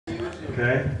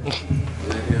Okay.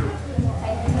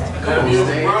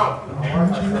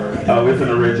 Oh, it's an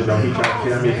original. He tried to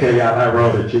tell me, tell y'all I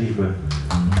wrote it, G, but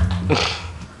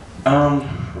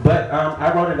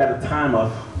I wrote it at a time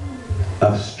of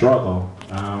struggle.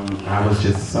 I was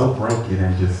just so broken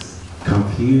and just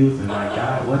confused and like,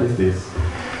 God, what is this?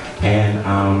 And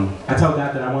I told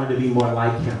God that I wanted to be more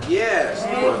like Him. Yes.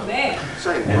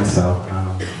 And so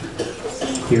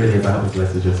here it is. I hope it's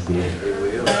blessed to just be it.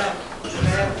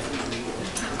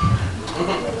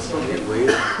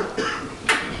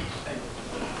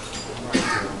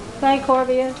 Thank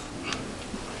Corvious.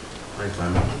 Thanks,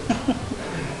 Simon.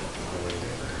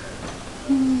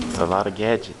 It's a lot of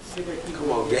gadgets.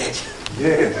 Come on, gadget.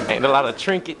 Yeah. Ain't a lot of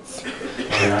trinkets. Oh,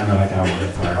 yeah, I know I got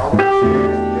one. Sorry.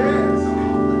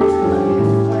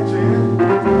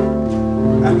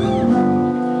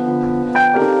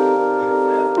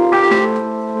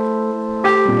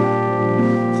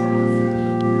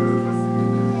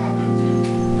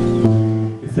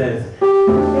 It says,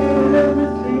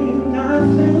 everything I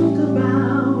think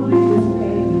about is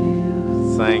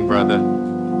negative. Sing, brother.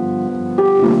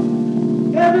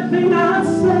 Everything I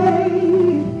say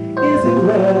is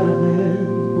irrelevant.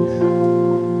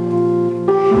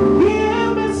 Give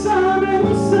me some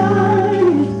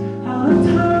insight, how to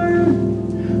turn,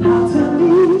 how to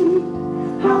lead,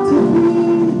 how to be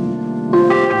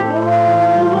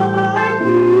more like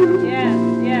you. Yes,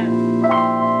 yes.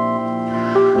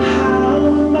 How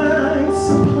am I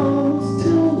supposed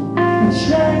to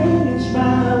change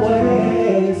my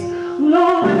ways?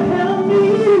 Lord, help me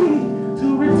to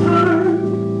return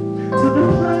to the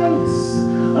place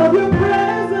of your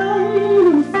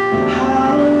presence.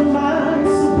 How am I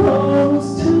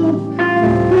supposed to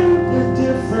think a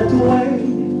different way?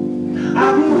 I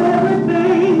do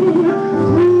everything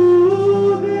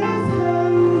through this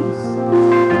haze.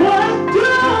 What do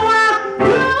I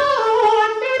do? I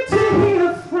need to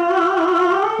hear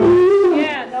from you.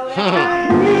 Yeah, no,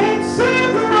 It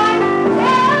seems like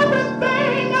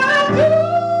everything I do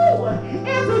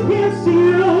is against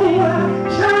you.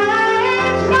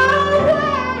 Change my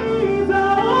ways, oh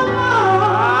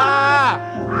Lord.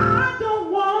 I don't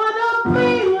want to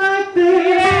be like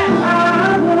this.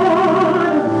 I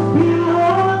want to be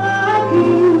more like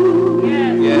you.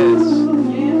 Yes.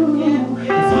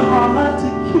 It's hard to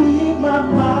keep my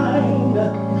mind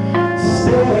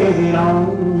stayed on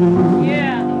you.